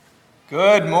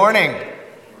Good morning.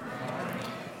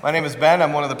 My name is Ben.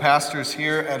 I'm one of the pastors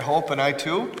here at Hope, and I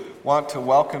too want to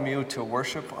welcome you to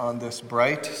worship on this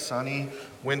bright, sunny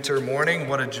winter morning.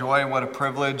 What a joy, what a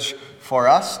privilege for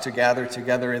us to gather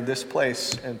together in this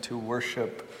place and to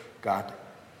worship God.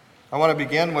 I want to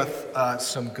begin with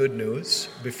some good news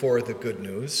before the good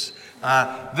news.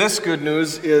 This good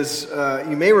news is,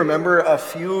 you may remember a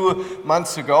few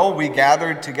months ago, we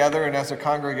gathered together and as a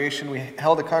congregation, we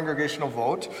held a congregational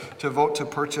vote to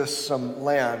purchase some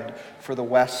land for the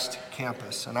West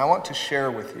Campus. And I want to share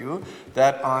with you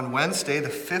that on Wednesday, the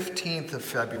 15th of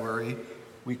February,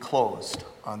 we closed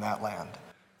on that land.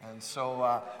 And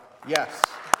so, yes,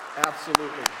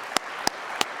 absolutely.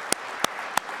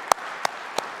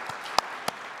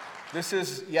 This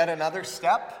is yet another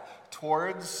step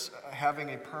towards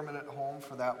having a permanent home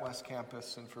for that West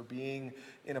Campus and for being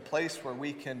in a place where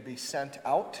we can be sent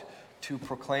out to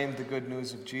proclaim the good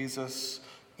news of Jesus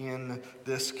in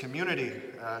this community,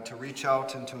 to reach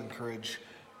out and to encourage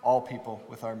all people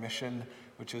with our mission,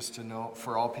 which is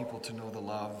for all people to know the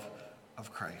love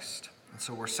of Christ. And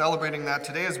so we're celebrating that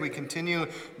today as we continue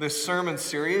this sermon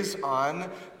series on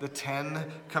the Ten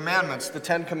Commandments. The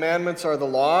Ten Commandments are the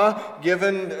law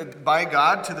given by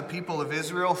God to the people of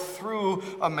Israel through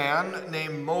a man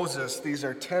named Moses. These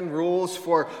are 10 rules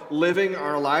for living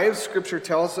our lives. Scripture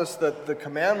tells us that the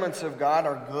commandments of God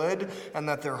are good and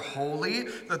that they're holy,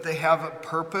 that they have a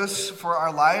purpose for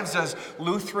our lives. As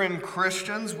Lutheran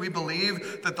Christians, we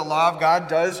believe that the law of God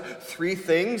does three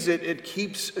things. It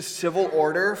keeps civil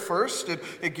order first.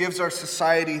 It gives our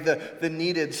society the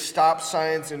needed stop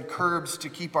signs and curbs to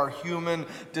keep our human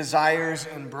desires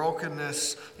and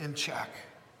brokenness in check.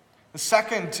 The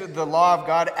second, the law of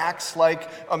God acts like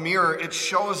a mirror. It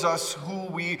shows us who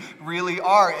we really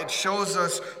are. It shows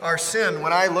us our sin.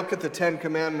 When I look at the Ten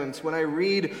Commandments, when I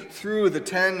read through the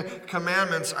Ten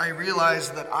Commandments, I realize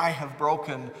that I have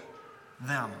broken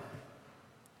them.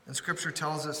 And Scripture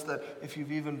tells us that if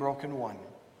you've even broken one,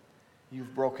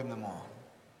 you've broken them all.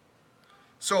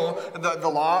 So the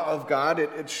law of God,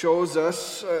 it shows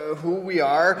us who we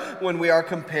are when we are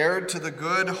compared to the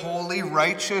good, holy,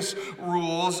 righteous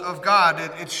rules of God.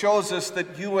 It shows us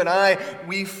that you and I,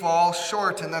 we fall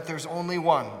short and that there's only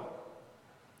one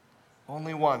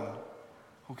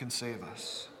who can save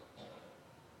us,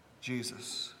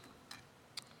 Jesus.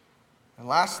 And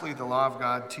lastly, the law of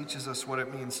God teaches us what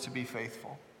it means to be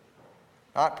faithful.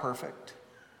 Not perfect,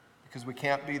 because we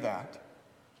can't be that,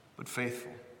 but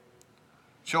faithful.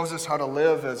 Shows us how to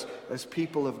live as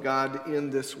people of God in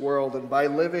this world. And by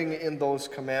living in those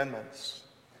commandments,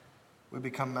 we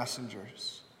become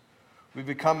messengers. We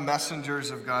become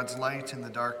messengers of God's light in the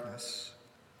darkness.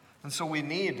 And so we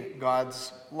need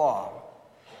God's law.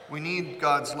 We need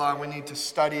God's law. We need to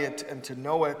study it and to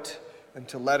know it and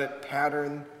to let it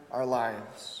pattern our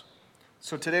lives.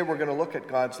 So today we're going to look at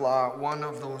God's law, one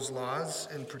of those laws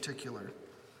in particular.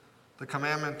 The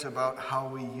commandment about how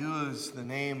we use the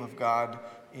name of God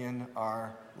in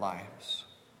our lives.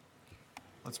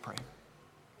 Let's pray.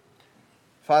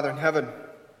 Father in heaven,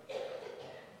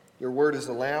 your word is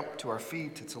a lamp to our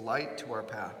feet. It's a light to our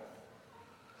path.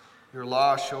 Your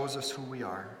law shows us who we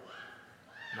are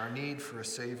and our need for a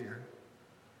Savior,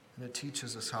 and it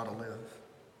teaches us how to live.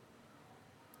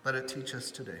 Let it teach us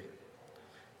today.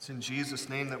 It's in Jesus'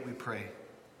 name that we pray.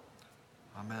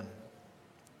 Amen.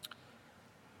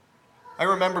 I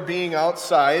remember being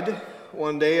outside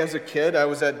one day as a kid. I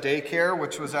was at daycare,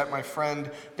 which was at my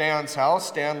friend Dan's house.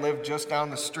 Dan lived just down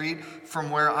the street from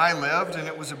where I lived, and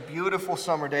it was a beautiful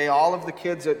summer day. All of the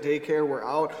kids at daycare were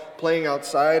out playing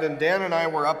outside, and Dan and I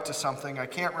were up to something. I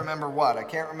can't remember what. I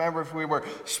can't remember if we were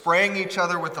spraying each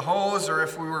other with the hose, or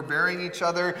if we were burying each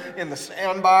other in the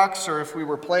sandbox, or if we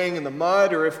were playing in the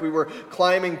mud, or if we were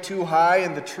climbing too high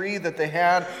in the tree that they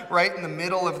had right in the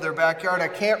middle of their backyard. I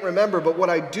can't remember, but what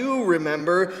I do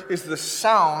remember is the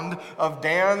sound of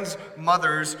Dan's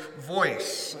mother's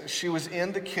voice. She was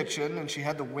in the kitchen and she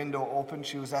had the window open.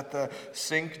 She was at the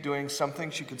sink doing something.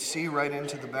 She could see right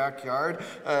into the backyard,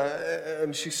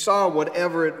 and she saw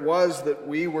whatever it was that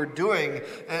we were doing.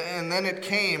 And then it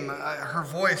came, her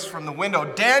voice from the window,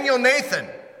 Daniel Nathan.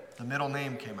 The middle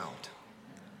name came out.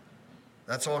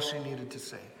 That's all she needed to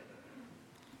say.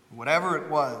 Whatever it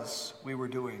was we were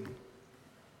doing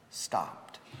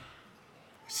stopped.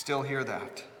 I still hear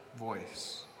that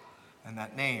voice. And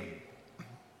that name,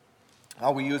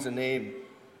 how we use a name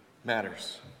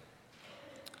matters.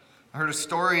 I heard a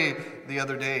story the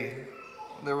other day.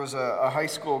 There was a high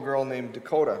school girl named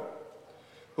Dakota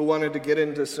who wanted to get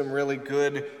into some really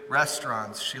good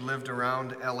restaurants. She lived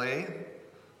around LA,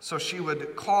 so she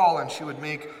would call and she would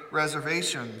make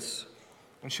reservations.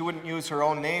 And she wouldn't use her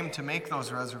own name to make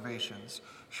those reservations.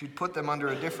 She'd put them under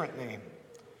a different name.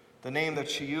 The name that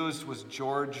she used was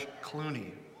George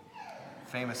Clooney,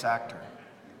 famous actor.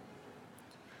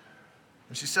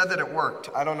 And she said that it worked.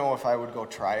 I don't know if I would go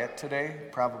try it today.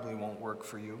 Probably won't work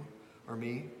for you or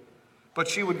me. But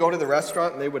she would go to the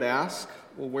restaurant and they would ask,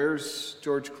 well, where's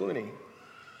George Clooney?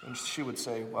 And she would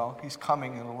say, well, he's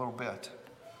coming in a little bit.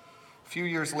 A few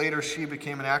years later, she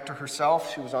became an actor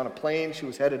herself. She was on a plane. She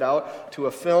was headed out to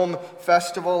a film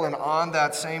festival. And on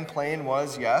that same plane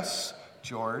was, yes,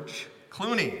 George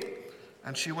Clooney.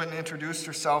 And she went and introduced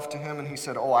herself to him. And he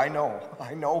said, oh, I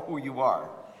know who you are.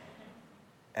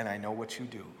 And I know what you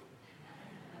do.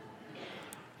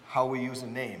 How we use a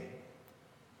name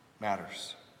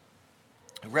matters.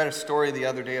 I read a story the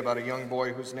other day about a young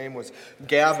boy whose name was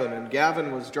Gavin, and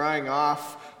Gavin was drying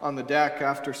off on the deck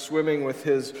after swimming with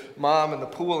his mom in the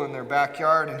pool in their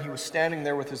backyard, and he was standing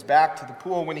there with his back to the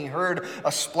pool when he heard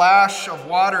a splash of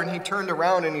water, and he turned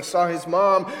around and he saw his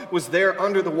mom was there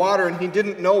under the water, and he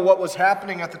didn't know what was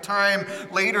happening at the time.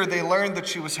 Later they learned that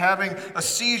she was having a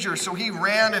seizure, so he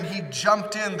ran and he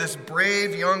jumped in, this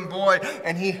brave young boy,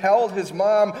 and he held his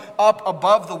mom up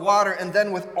above the water, and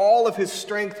then with all of his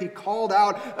strength he called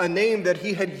out a name that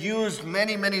he had used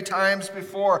many, many times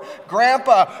before.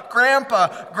 Grandpa,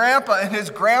 Grandpa, Grandpa. And his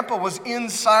grandpa was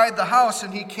inside the house,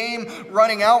 and he came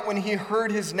running out when he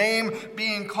heard his name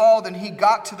being called, and he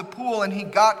got to the pool and he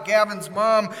got Gavin's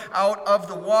mom out of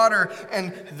the water,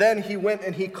 and then he went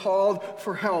and he called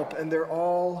for help, and they're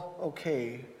all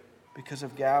okay because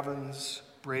of Gavin's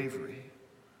bravery,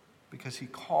 because he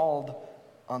called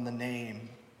on the name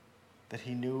that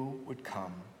he knew would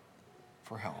come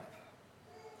for help.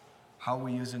 How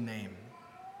we use a name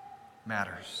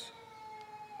matters.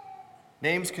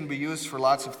 Names can be used for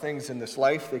lots of things in this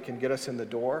life. They can get us in the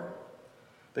door.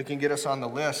 They can get us on the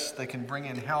list. They can bring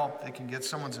in help. They can get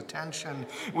someone's attention.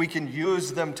 We can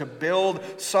use them to build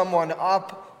someone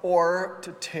up or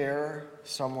to tear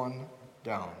someone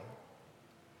down.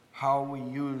 How we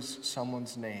use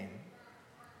someone's name,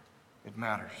 it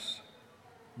matters.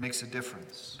 It makes a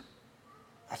difference.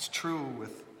 That's true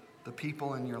with the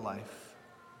people in your life.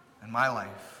 In my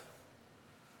life,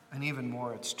 and even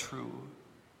more, it's true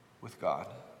with God.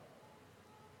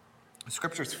 The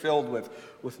Scripture's filled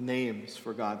with names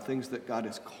for God, things that God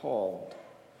is called.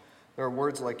 There are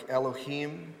words like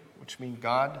Elohim, which mean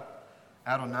God,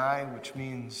 Adonai, which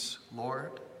means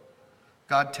Lord.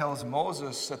 God tells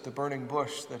Moses at the burning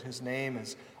bush that his name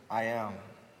is I Am.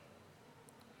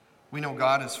 We know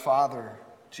God as Father,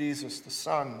 Jesus the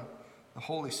Son, the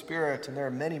Holy Spirit, and there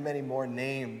are many, many more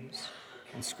names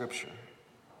in Scripture.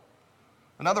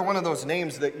 Another one of those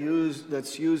names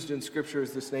that's used in Scripture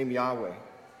is this name Yahweh.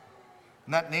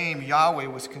 And that name Yahweh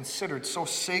was considered so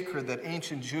sacred that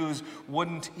ancient Jews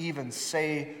wouldn't even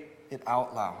say it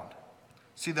out loud.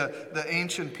 See, the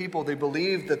ancient people, they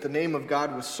believed that the name of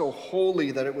God was so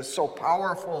holy, that it was so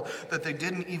powerful, that they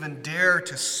didn't even dare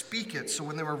to speak it. So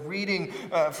when they were reading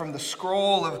from the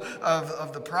scroll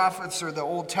of the prophets or the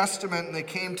Old Testament, and they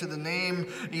came to the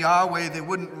name Yahweh, they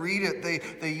wouldn't read it.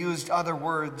 They used other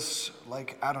words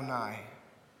like Adonai,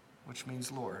 which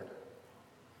means Lord.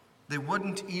 They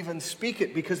wouldn't even speak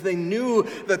it because they knew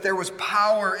that there was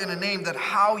power in a name, that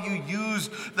how you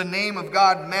used the name of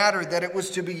God mattered, that it was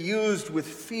to be used with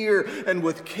fear and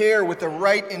with care, with the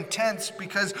right intents,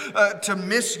 because to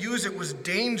misuse it was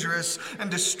dangerous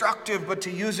and destructive, but to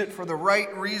use it for the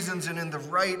right reasons and in the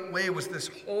right way was this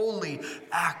holy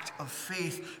act of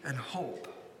faith and hope.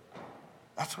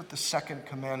 That's what the second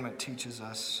commandment teaches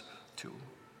us too.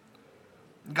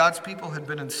 God's people had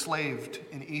been enslaved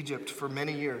in Egypt for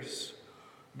many years,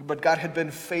 but God had been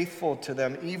faithful to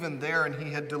them even there, and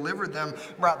he had delivered them,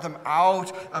 brought them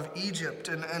out of Egypt.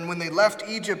 And when they left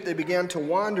Egypt, they began to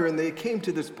wander, and they came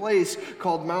to this place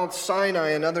called Mount Sinai.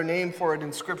 Another name for it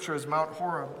in Scripture is Mount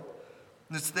Horeb.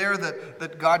 And it's there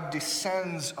that God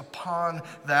descends upon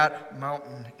that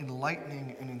mountain in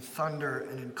lightning and in thunder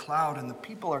and in cloud, and the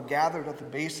people are gathered at the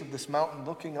base of this mountain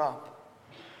looking up,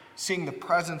 seeing the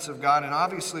presence of God, and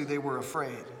obviously they were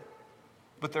afraid.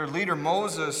 But their leader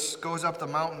Moses goes up the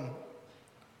mountain,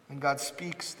 and God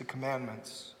speaks the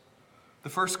commandments. The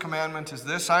first commandment is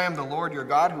this: I am the Lord your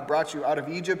God who brought you out of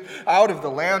Egypt, out of the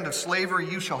land of slavery.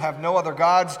 You shall have no other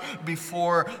gods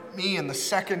before me. And the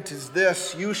second is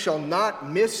this: you shall not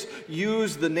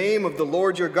misuse the name of the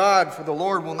Lord your God, for the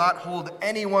Lord will not hold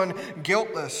anyone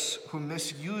guiltless who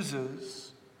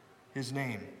misuses his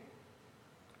name.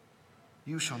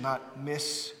 You shall not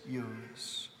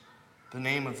misuse the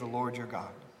name of the Lord your God.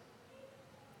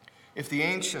 If the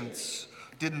ancients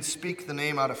didn't speak the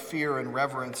name out of fear and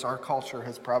reverence, our culture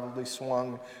has probably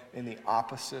swung in the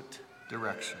opposite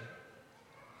direction.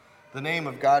 The name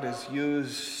of God is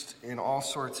used in all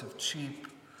sorts of cheap,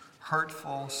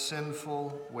 hurtful,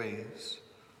 sinful ways.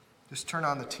 Just turn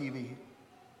on the TV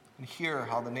and hear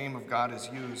how the name of God is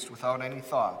used without any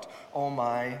thought. Oh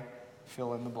my,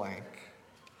 fill in the blank.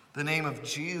 The name of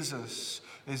Jesus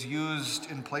is used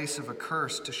in place of a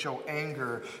curse to show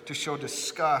anger, to show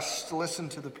disgust. Listen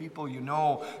to the people you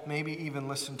know, maybe even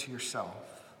listen to yourself.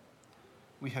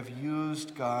 We have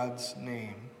used God's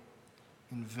name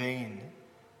in vain,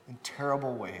 in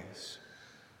terrible ways,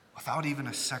 without even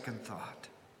a second thought.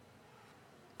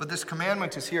 But this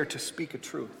commandment is here to speak a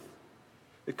truth.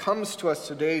 It comes to us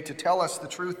today to tell us the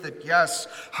truth that yes,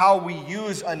 how we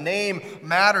use a name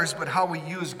matters, but how we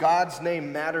use God's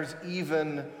name matters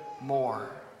even more.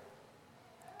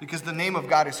 Because the name of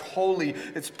God is holy,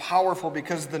 it's powerful,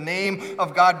 because the name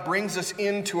of God brings us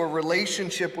into a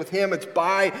relationship with Him. It's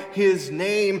by His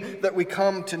name that we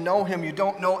come to know Him. You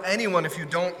don't know anyone if you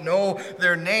don't know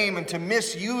their name, and to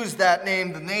misuse that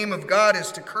name, the name of God,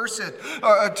 is to curse it,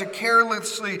 or to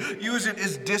carelessly use it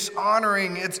is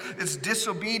dishonoring, it's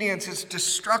disobedience, it's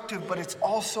destructive, but it's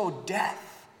also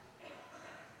death.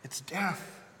 It's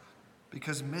death,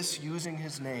 because misusing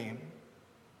His name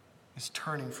is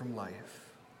turning from life.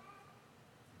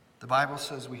 The Bible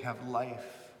says we have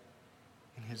life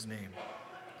in His name.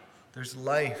 There's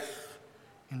life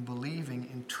in believing,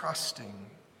 in trusting,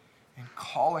 in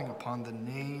calling upon the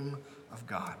name of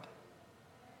God.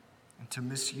 And to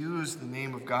misuse the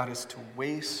name of God is to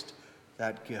waste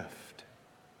that gift.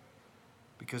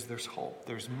 Because there's hope,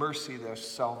 there's mercy, there's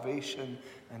salvation,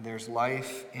 and there's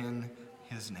life in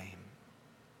His name.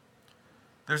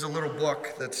 There's a little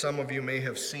book that some of you may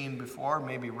have seen before,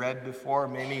 maybe read before,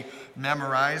 maybe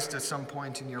memorized at some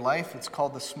point in your life. It's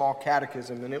called the Small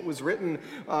Catechism, and it was written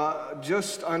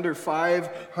just under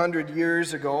 500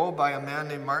 years ago by a man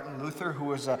named Martin Luther, who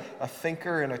was a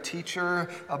thinker and a teacher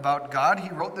about God. He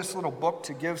wrote this little book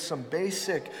to give some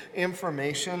basic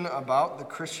information about the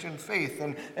Christian faith,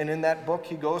 and in that book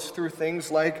he goes through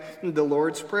things like the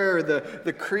Lord's Prayer,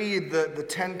 the Creed, the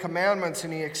Ten Commandments,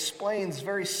 and he explains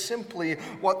very simply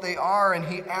what they are, and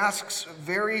he asks a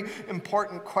very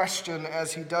important question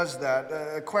as he does that,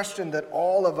 a question that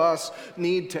all of us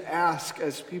need to ask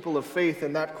as people of faith,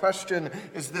 and that question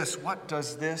is this: what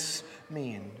does this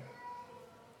mean?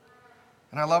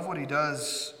 And I love what he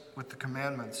does with the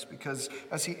commandments, because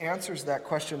as he answers that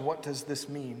question, what does this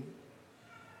mean,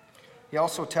 he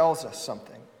also tells us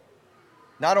something.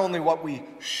 Not only what we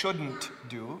shouldn't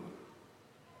do,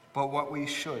 but what we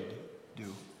should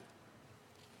do.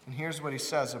 And here's what he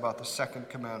says about the second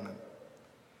commandment.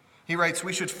 He writes,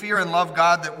 "We should fear and love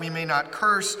God, that we may not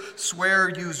curse, swear,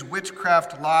 use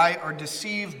witchcraft, lie, or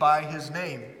deceive by His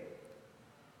name.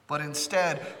 But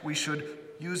instead, we should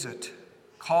use it,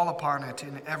 call upon it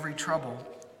in every trouble,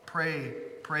 pray,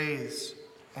 praise,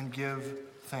 and give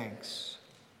thanks."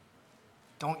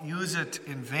 Don't use it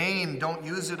in vain. Don't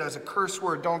use it as a curse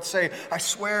word. Don't say, "I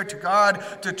swear to God,"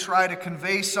 to try to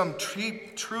convey some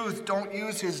cheap truth. Don't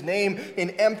use His name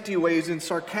in empty ways, in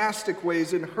sarcastic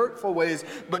ways, in hurtful ways.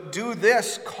 But do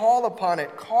this, call upon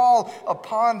it. Call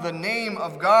upon the name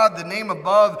of God, the name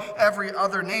above every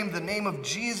other name, the name of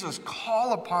Jesus.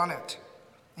 Call upon it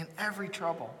in every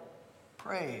trouble.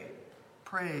 Pray,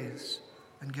 praise,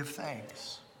 and give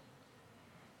thanks.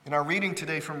 In our reading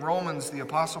today from Romans, the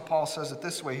Apostle Paul says it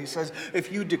this way. He says,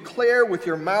 "If you declare with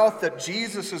your mouth that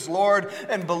Jesus is Lord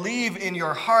and believe in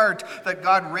your heart that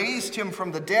God raised Him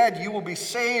from the dead, you will be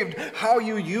saved." How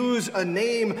you use a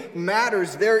name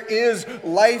matters. There is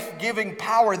life-giving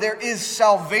power. There is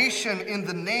salvation in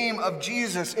the name of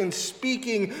Jesus. In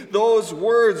speaking those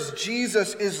words,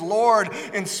 Jesus is Lord.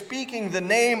 In speaking the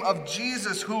name of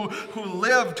Jesus, who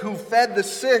lived, who fed the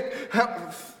sick,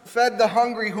 fed the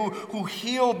hungry, who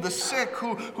healed the sick,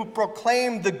 who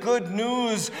proclaimed the good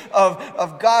news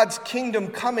of God's kingdom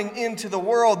coming into the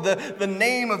world. The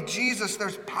name of Jesus,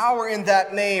 there's power in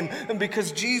that name. And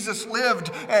because Jesus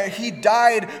lived, He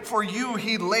died for you.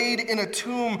 He laid in a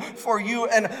tomb for you.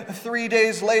 And 3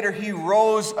 days later, He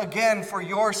rose again for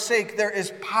your sake. There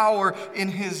is power in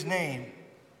His name.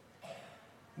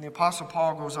 And the Apostle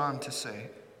Paul goes on to say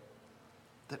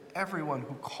that everyone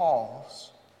who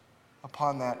calls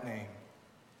upon that name,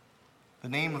 the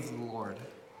name of the Lord,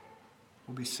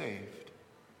 will be saved.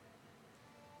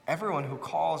 Everyone who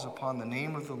calls upon the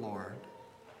name of the Lord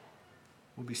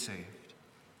will be saved.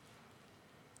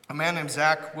 A man named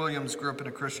Zach Williams grew up in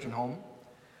a Christian home.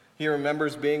 He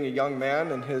remembers being a young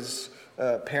man and his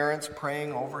parents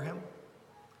praying over him.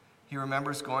 He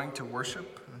remembers going to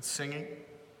worship and singing.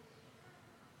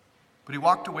 But he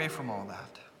walked away from all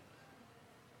that.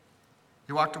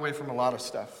 He walked away from a lot of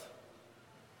stuff.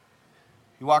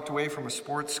 He walked away from a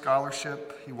sports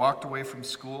scholarship. He walked away from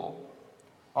school,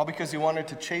 all because he wanted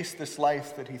to chase this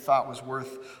life that he thought was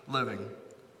worth living.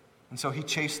 And so he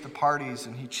chased the parties,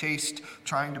 and he chased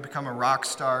trying to become a rock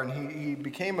star, and he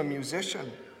became a musician.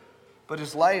 But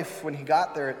his life, when he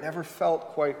got there, it never felt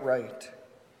quite right.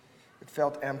 It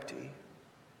felt empty.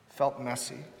 It felt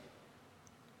messy.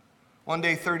 One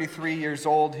day, 33 years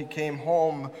old, he came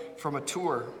home from a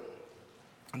tour.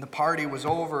 And the party was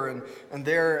over, and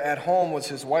there at home was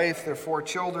his wife, their 4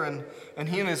 children, and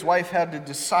he and his wife had to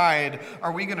decide,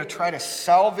 are we going to try to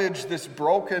salvage this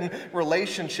broken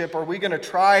relationship? Are we going to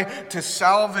try to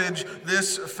salvage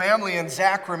this family? And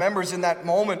Zach remembers in that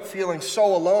moment feeling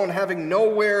so alone, having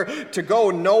nowhere to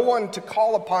go, no one to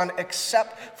call upon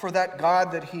except for that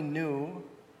God that he knew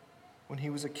when he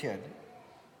was a kid.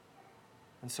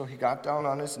 And so he got down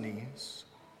on his knees,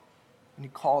 and he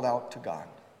called out to God.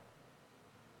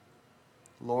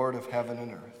 Lord of heaven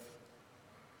and earth.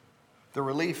 The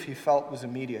relief he felt was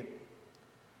immediate. It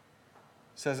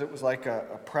says it was like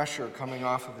a pressure coming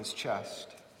off of his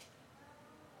chest.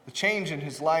 The change in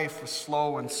his life was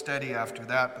slow and steady after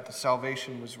that, but the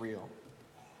salvation was real.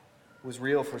 It was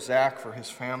real for Zach, for his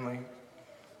family.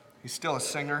 He's still a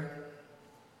singer,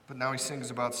 but now he sings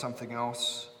about something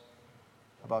else,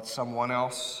 about someone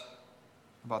else,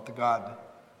 about the God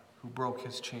who broke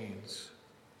his chains.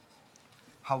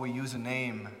 How we use a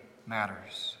name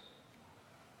matters.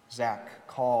 Zach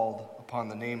called upon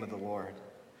the name of the Lord,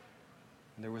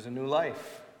 and there was a new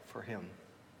life for him.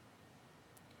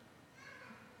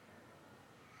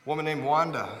 A woman named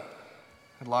Wanda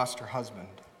had lost her husband,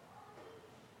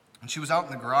 and she was out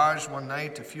in the garage one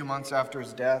night a few months after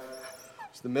his death.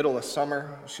 It was the middle of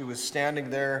summer. She was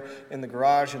standing there in the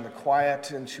garage in the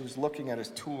quiet, and she was looking at his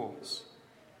tools.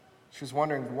 She was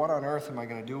wondering, what on earth am I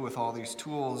going to do with all these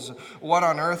tools? What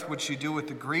on earth would she do with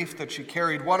the grief that she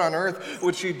carried? What on earth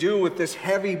would she do with this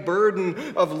heavy burden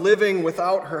of living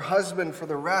without her husband for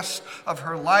the rest of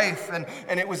her life?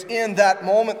 And it was in that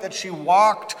moment that she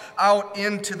walked out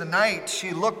into the night.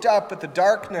 She looked up at the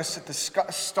darkness, at the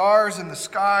stars in the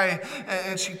sky,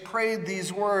 and she prayed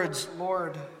these words,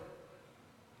 Lord,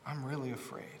 I'm really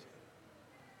afraid.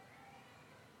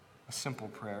 A simple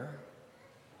prayer.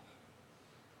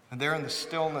 And there in the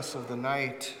stillness of the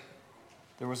night,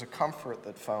 there was a comfort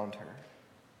that found her,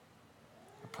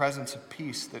 a presence of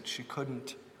peace that she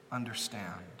couldn't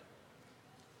understand.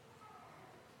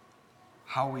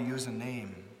 How we use a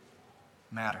name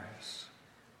matters.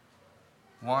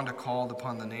 Wanda called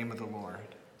upon the name of the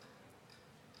Lord,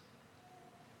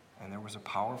 and there was a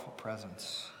powerful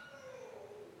presence,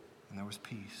 and there was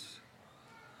peace.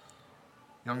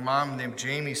 Young mom named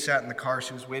Jamie sat in the car.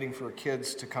 She was waiting for her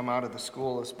kids to come out of the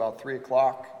school. It was about 3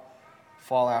 o'clock,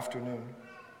 fall afternoon.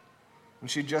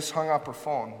 And she just hung up her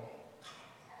phone.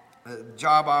 The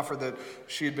job offer that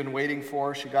she had been waiting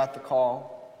for, she got the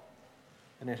call,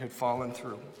 and it had fallen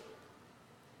through.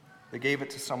 They gave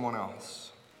it to someone else.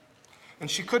 And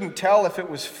she couldn't tell if it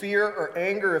was fear or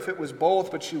anger, if it was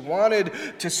both, but she wanted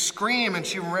to scream, and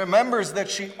she remembers that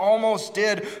she almost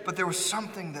did, but there was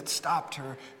something that stopped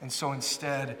her, and so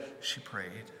instead she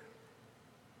prayed,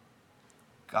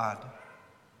 God,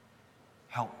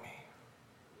 help me.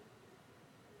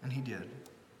 And he did.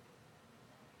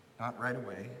 Not right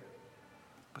away,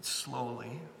 but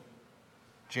slowly.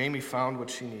 Jamie found what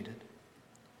she needed.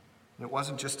 And it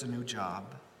wasn't just a new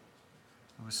job.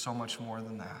 It was so much more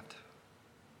than that.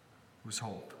 It was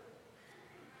hope.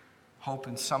 Hope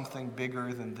in something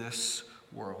bigger than this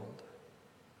world.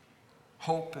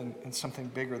 Hope in something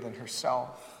bigger than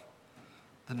herself.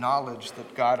 The knowledge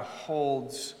that God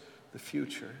holds the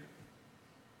future.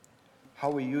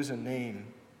 How we use a name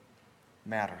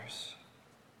matters.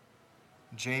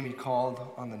 Jamie called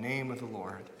on the name of the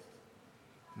Lord,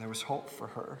 and there was hope for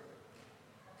her,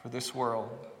 for this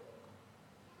world,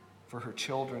 for her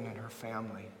children and her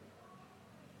family,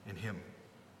 in him.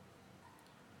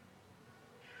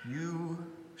 You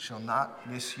shall not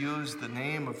misuse the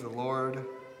name of the Lord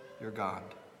your God.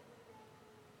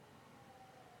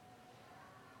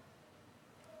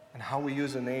 And how we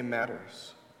use a name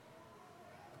matters.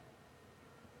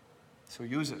 So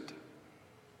use it.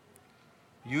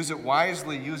 Use it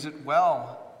wisely, use it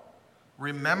well.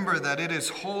 Remember that it is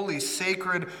holy,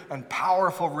 sacred, and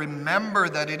powerful. Remember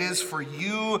that it is for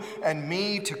you and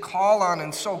me to call on.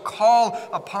 And so call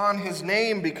upon his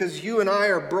name, because you and I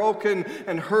are broken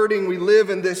and hurting. We live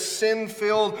in this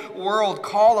sin-filled world.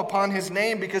 Call upon his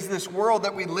name, because this world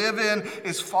that we live in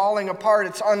is falling apart.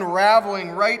 It's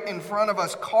unraveling right in front of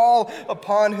us. Call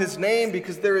upon his name,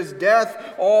 because there is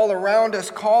death all around us.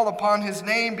 Call upon his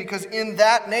name, because in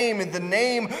that name, in the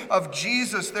name of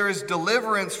Jesus, there is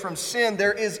deliverance from sin.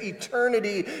 There is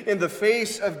eternity in the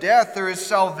face of death. There is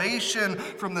salvation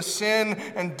from the sin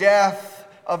and death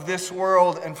of this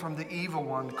world and from the evil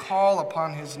one. Call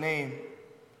upon his name,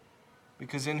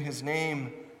 because in his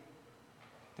name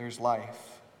there's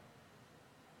life.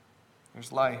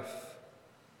 There's life.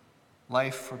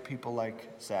 Life for people like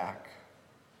Zach.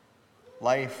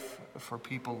 Life for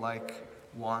people like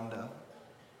Wanda.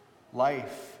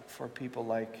 Life for people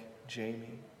like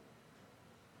Jamie.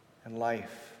 And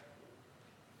life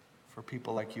for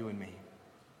people like you and me.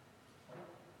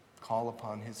 Call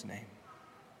upon his name.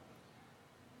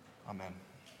 Amen.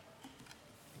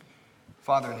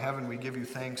 Father in heaven, we give you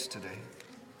thanks today.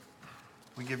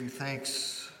 We give you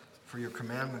thanks for your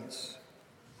commandments.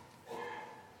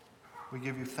 We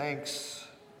give you thanks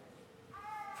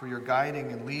for your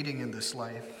guiding and leading in this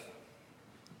life.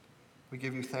 We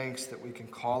give you thanks that we can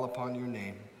call upon your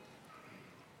name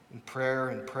in prayer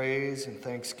and praise and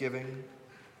thanksgiving,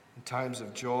 in times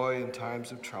of joy and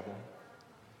times of trouble.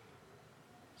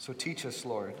 So teach us,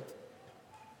 Lord,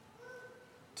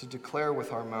 to declare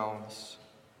with our mouths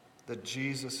that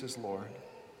Jesus is Lord.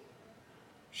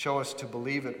 Show us to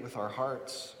believe it with our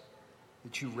hearts,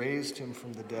 that you raised him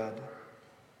from the dead,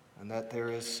 and that there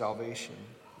is salvation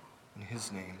in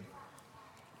his name.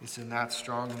 It's in that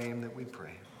strong name that we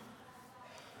pray.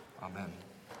 Amen.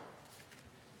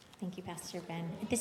 Thank you, Pastor Ben.